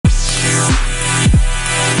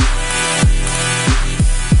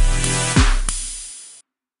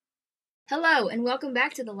Hello, and welcome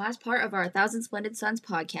back to the last part of our A Thousand Splendid Suns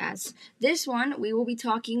podcast. This one, we will be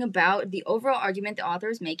talking about the overall argument the author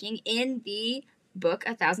is making in the book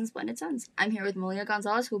A Thousand Splendid Suns. I'm here with Malia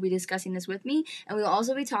Gonzalez, who will be discussing this with me, and we will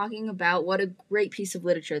also be talking about what a great piece of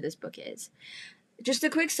literature this book is. Just a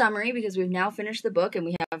quick summary, because we've now finished the book and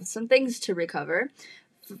we have some things to recover.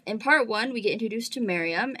 In part one, we get introduced to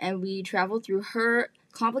Miriam, and we travel through her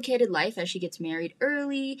complicated life as she gets married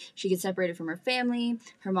early, she gets separated from her family,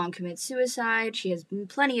 her mom commits suicide, she has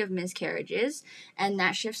plenty of miscarriages, and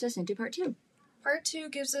that shifts us into part two. Part 2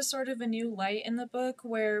 gives us sort of a new light in the book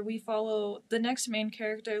where we follow the next main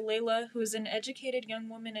character, Layla, who is an educated young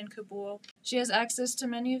woman in Kabul. She has access to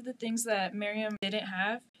many of the things that Miriam didn't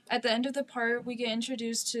have. At the end of the part, we get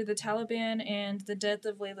introduced to the Taliban and the death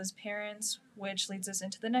of Layla's parents, which leads us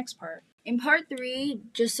into the next part. In part three,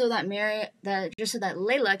 just so that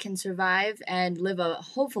Layla can survive and live a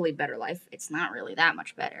hopefully better life, it's not really that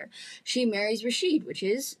much better, she marries Rashid, which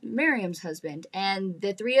is Miriam's husband, and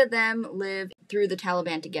the three of them live through the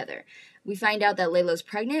Taliban together. We find out that Layla's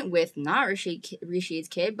pregnant with not Rashid's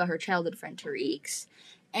kid, but her childhood friend Tariq's,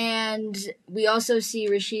 and we also see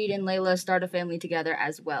Rashid and Layla start a family together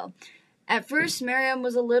as well. At first, Miriam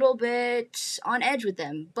was a little bit on edge with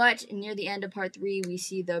them, but near the end of part 3, we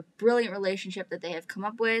see the brilliant relationship that they have come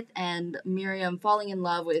up with, and Miriam falling in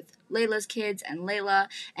love with Layla's kids and Layla,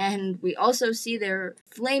 and we also see their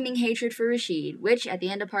flaming hatred for Rashid, which, at the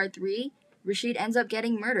end of part 3, Rashid ends up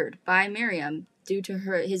getting murdered by Miriam due to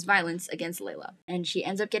his violence against Layla, and she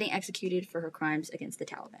ends up getting executed for her crimes against the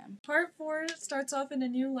Taliban. Part 4 starts off in a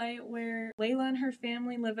new light where Layla and her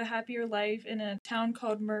family live a happier life in a town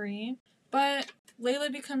called Murree. But Layla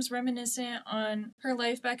becomes reminiscent on her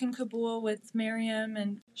life back in Kabul with Miriam,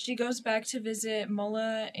 and she goes back to visit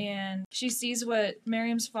Mullah, and she sees what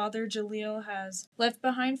Miriam's father, Jalil, has left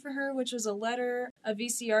behind for her, which was a letter, a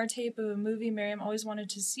VCR tape of a movie Miriam always wanted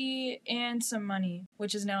to see, and some money,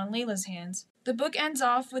 which is now in Layla's hands. The book ends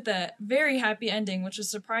off with a very happy ending, which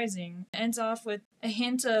was surprising. It ends off with a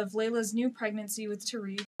hint of Layla's new pregnancy with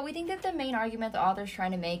Tariq. We think that the main argument the author's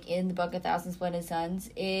trying to make in the book A Thousand Splendid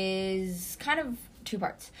Suns is kind of two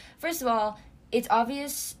parts. First of all, it's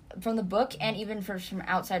obvious from the book and even from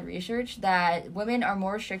outside research that women are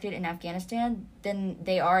more restricted in Afghanistan than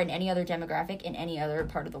they are in any other demographic in any other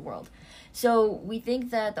part of the world. So we think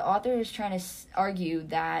that the author is trying to argue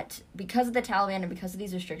that because of the Taliban and because of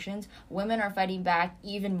these restrictions, women are fighting back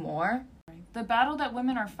even more. The battle that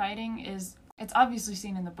women are fighting it's obviously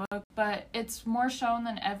seen in the book, but it's more shown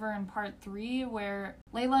than ever in part 3, where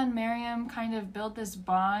Layla and Miriam kind of build this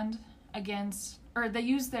bond they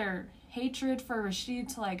use their hatred for Rashid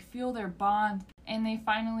to fuel their bond, and they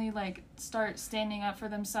finally start standing up for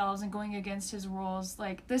themselves and going against his rules.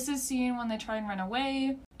 This is seen when they try and run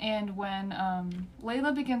away, and when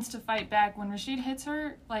Layla begins to fight back. When Rashid hits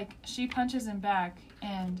her, she punches him back,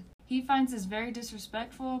 and he finds this very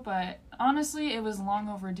disrespectful, but honestly it was long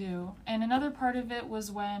overdue. And another part of it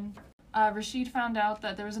was when Rashid found out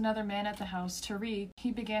that there was another man at the house, Tariq.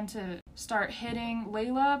 He began to start hitting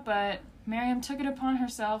Layla, but Miriam took it upon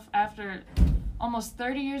herself after almost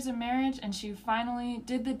 30 years of marriage, and she finally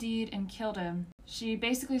did the deed and killed him. She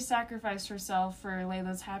basically sacrificed herself for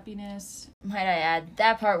Layla's happiness. Might I add,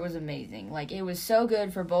 that part was amazing. It was so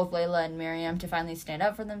good for both Layla and Miriam to finally stand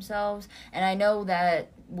up for themselves, and I know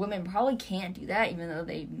that women probably can't do that, even though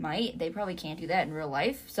they probably can't do that in real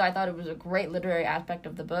life. So I thought it was a great literary aspect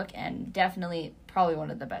of the book, and definitely probably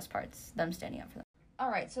one of the best parts, them standing up for them.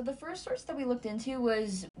 Alright, so the first source that we looked into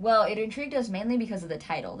was, it intrigued us mainly because of the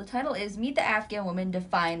title. The title is Meet the Afghan Woman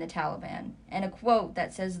Defying the Taliban, and a quote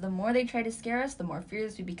that says, "The more they try to scare us, the more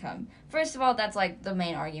fearless we become." First of all, that's the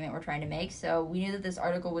main argument we're trying to make, so we knew that this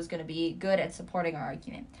article was going to be good at supporting our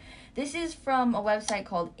argument. This is from a website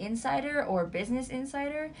called Insider or Business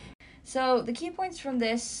Insider. So the key points from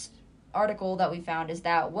this article that we found is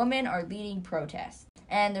that women are leading protests.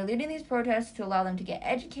 And they're leading these protests to allow them to get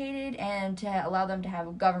educated and to allow them to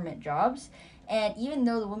have government jobs. And even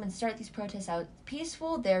though the women start these protests out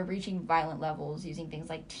peaceful, they're reaching violent levels using things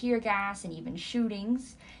like tear gas and even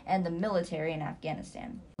shootings and the military in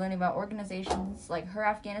Afghanistan. Learning about organizations like Her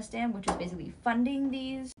Afghanistan, which is basically funding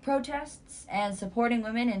these protests and supporting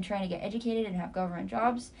women and trying to get educated and have government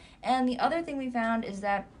jobs. And the other thing we found is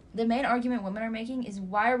that the main argument women are making is,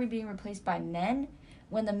 why are we being replaced by men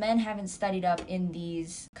when the men haven't studied up in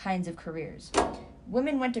these kinds of careers?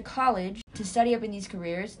 Women went to college to study up in these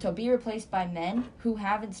careers to be replaced by men who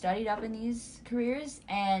haven't studied up in these careers,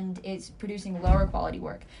 and it's producing lower quality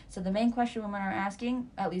work. So the main question women are asking,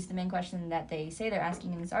 at least the main question that they say they're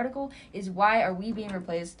asking in this article, is why are we being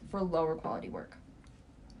replaced for lower quality work?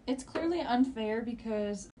 It's clearly unfair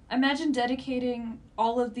because Imagine dedicating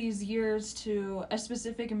all of these years to a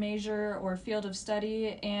specific major or field of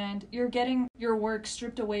study, and you're getting your work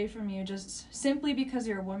stripped away from you just simply because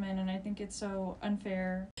you're a woman, and I think it's so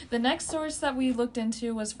unfair. The next source that we looked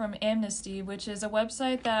into was from Amnesty, which is a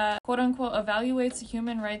website that quote-unquote evaluates the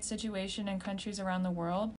human rights situation in countries around the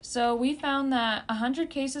world. So we found that 100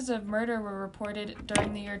 cases of murder were reported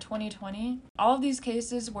during the year 2020. All of these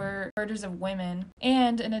cases were murders of women,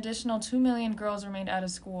 and an additional 2 million girls remained out of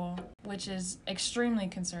school, which is extremely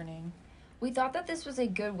concerning. We thought that this was a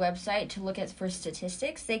good website to look at for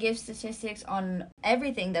statistics. They give statistics on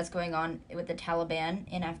everything that's going on with the Taliban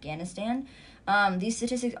in Afghanistan. These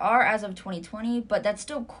statistics are as of 2020, but that's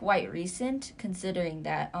still quite recent considering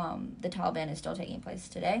that the Taliban is still taking place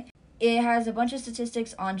today. It has a bunch of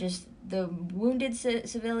statistics on just the wounded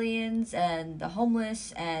civilians and the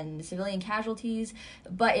homeless and civilian casualties,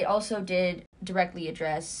 but it also did directly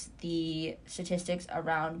address the statistics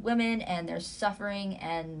around women and their suffering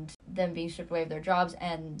and them being stripped away of their jobs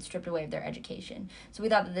and stripped away of their education. So we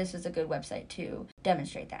thought that this was a good website to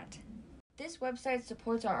demonstrate that. This website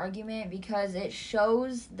supports our argument because it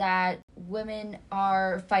shows that women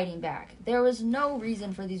are fighting back. There was no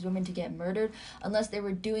reason for these women to get murdered unless they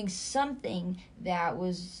were doing something that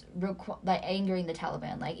was like angering the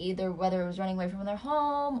Taliban, like either whether it was running away from their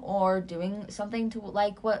home or doing something to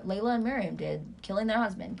like what Layla and Miriam did, killing their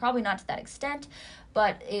husband. Probably not to that extent,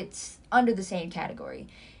 but it's under the same category.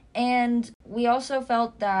 And we also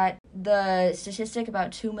felt that the statistic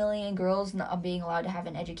about 2 million girls not being allowed to have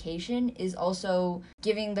an education is also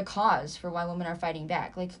giving the cause for why women are fighting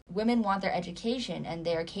back. Like, women want their education and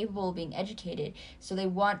they are capable of being educated, so they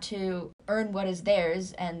want to earn what is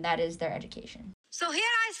theirs, and that is their education. So here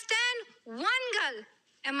I stand, one girl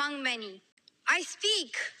among many. I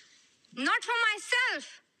speak, not for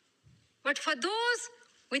myself, but for those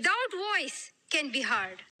without voice can be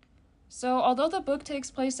heard. So, although the book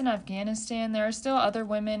takes place in Afghanistan, there are still other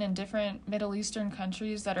women in different Middle Eastern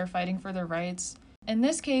countries that are fighting for their rights. In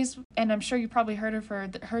this case, and I'm sure you probably heard of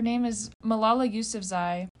her name is Malala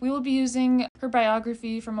Yousafzai. We will be using her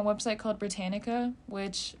biography from a website called Britannica,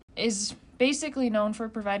 which is basically known for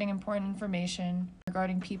providing important information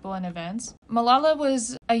regarding people and events. Malala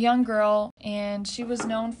was a young girl, and she was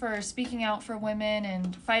known for speaking out for women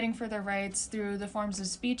and fighting for their rights through the forms of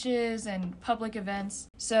speeches and public events.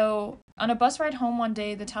 So, on a bus ride home one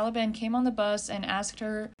day, the Taliban came on the bus and asked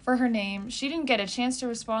her for her name. She didn't get a chance to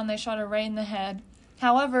respond. They shot her right in the head.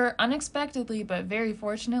 However, unexpectedly but very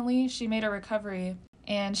fortunately, she made a recovery,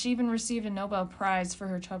 and she even received a Nobel Prize for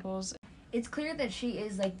her troubles. It's clear that she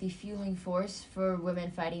is like the fueling force for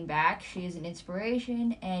women fighting back. She is an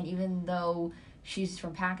inspiration, and even though she's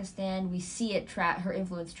from Pakistan, we see it her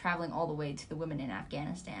influence traveling all the way to the women in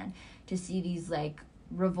Afghanistan to see these like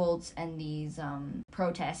revolts and these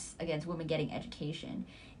protests against women getting education.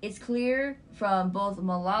 It's clear from both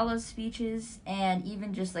Malala's speeches and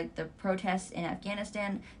even just like the protests in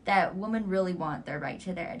Afghanistan that women really want their right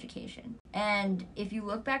to their education. And if you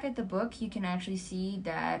look back at the book, you can actually see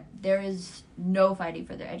that there is no fighting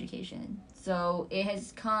for their education. So it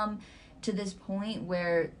has come to this point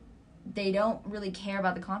where they don't really care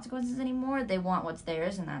about the consequences anymore. They want what's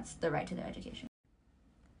theirs, and that's the right to their education.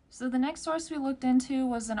 So the next source we looked into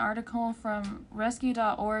was an article from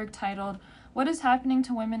rescue.org titled "What is Happening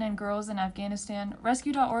to Women and Girls in Afghanistan?"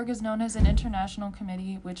 Rescue.org is known as an international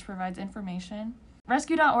committee which provides information.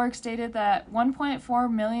 Rescue.org stated that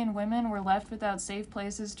 1.4 million women were left without safe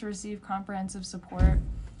places to receive comprehensive support,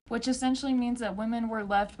 which essentially means that women were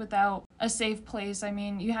left without a safe place. I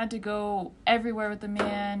mean, you had to go everywhere with a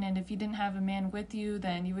man, and if you didn't have a man with you,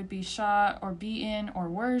 then you would be shot or beaten or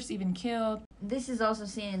worse, even killed. This is also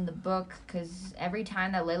seen in the book because every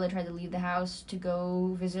time that Layla tried to leave the house to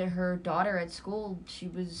go visit her daughter at school, she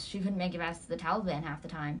couldn't make it past the Taliban half the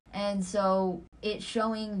time. And so it's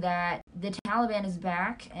showing that the Taliban is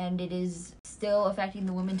back, and it is still affecting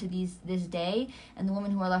the women to this day, and the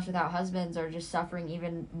women who are left without husbands are just suffering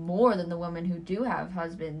even more than the women who do have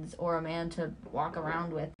husbands or a man to walk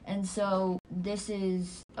around with. And so this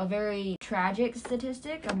is a very tragic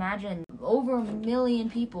statistic. Imagine over 1 million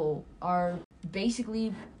people are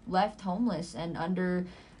basically left homeless and under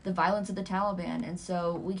the violence of the Taliban. And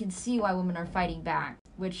so we can see why women are fighting back,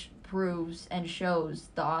 which proves and shows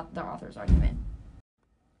the author's argument.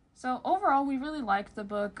 So overall, we really liked the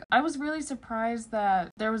book. I was really surprised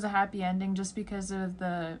that there was a happy ending just because of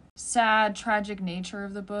the sad, tragic nature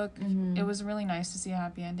of the book. Mm-hmm. It was really nice to see a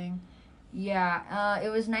happy ending. Yeah, it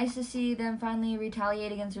was nice to see them finally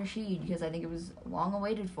retaliate against Rashid, because I think it was long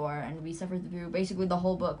awaited for, and we suffered through basically the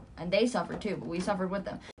whole book. And they suffered too, but we suffered with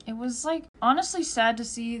them. It was, like, honestly sad to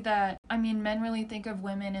see that, I mean, men really think of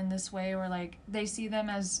women in this way, where, like, they see them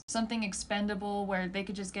as something expendable where they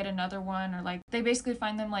could just get another one, or, like, they basically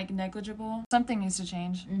find them, like, negligible. Something needs to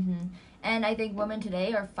change. And I think women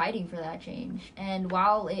today are fighting for that change. And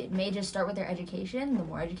while it may just start with their education, the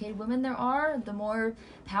more educated women there are, the more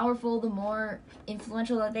powerful, the more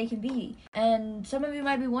influential that they can be. And some of you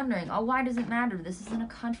might be wondering, oh, why does it matter? This isn't a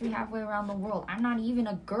country halfway around the world. I'm not even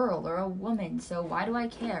a girl or a woman, so why do I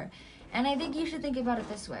care? And I think you should think about it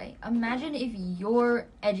this way. Imagine if your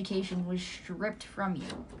education was stripped from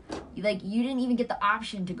you. Like, you didn't even get the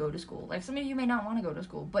option to go to school. Like, some of you may not want to go to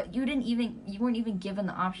school, but you weren't even given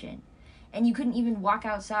the option. And you couldn't even walk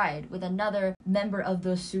outside with another member of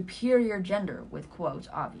the superior gender, with quotes,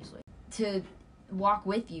 obviously, to walk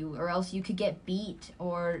with you, or else you could get beat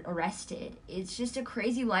or arrested. It's just a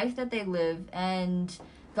crazy life that they live, and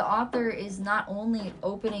the author is not only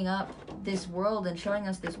opening up this world and showing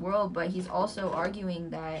us this world, but he's also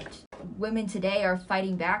arguing that women today are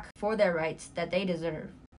fighting back for their rights that they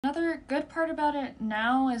deserve. Another good part about it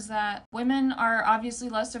now is that women are obviously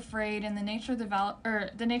less afraid, and the nature of the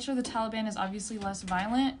Taliban is obviously less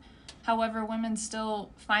violent. However, women still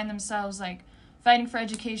find themselves, like, fighting for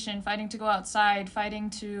education, fighting to go outside, fighting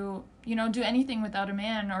to, do anything without a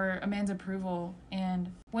man or a man's approval.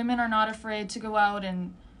 And women are not afraid to go out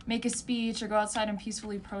and make a speech or go outside and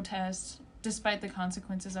peacefully protest, despite the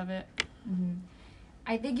consequences of it.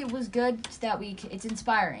 I think it was good that it's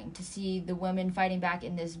inspiring to see the women fighting back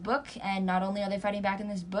in this book, and not only are they fighting back in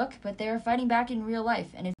this book, but they're fighting back in real life,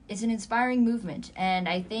 and it's an inspiring movement. And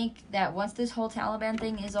I think that once this whole Taliban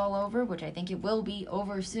thing is all over, which I think it will be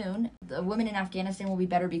over soon, the women in Afghanistan will be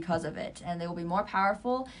better because of it, and they will be more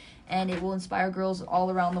powerful, and it will inspire girls all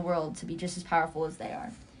around the world to be just as powerful as they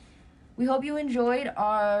are. We hope you enjoyed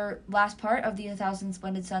our last part of the A Thousand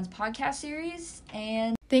Splendid Suns podcast series,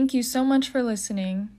 and thank you so much for listening.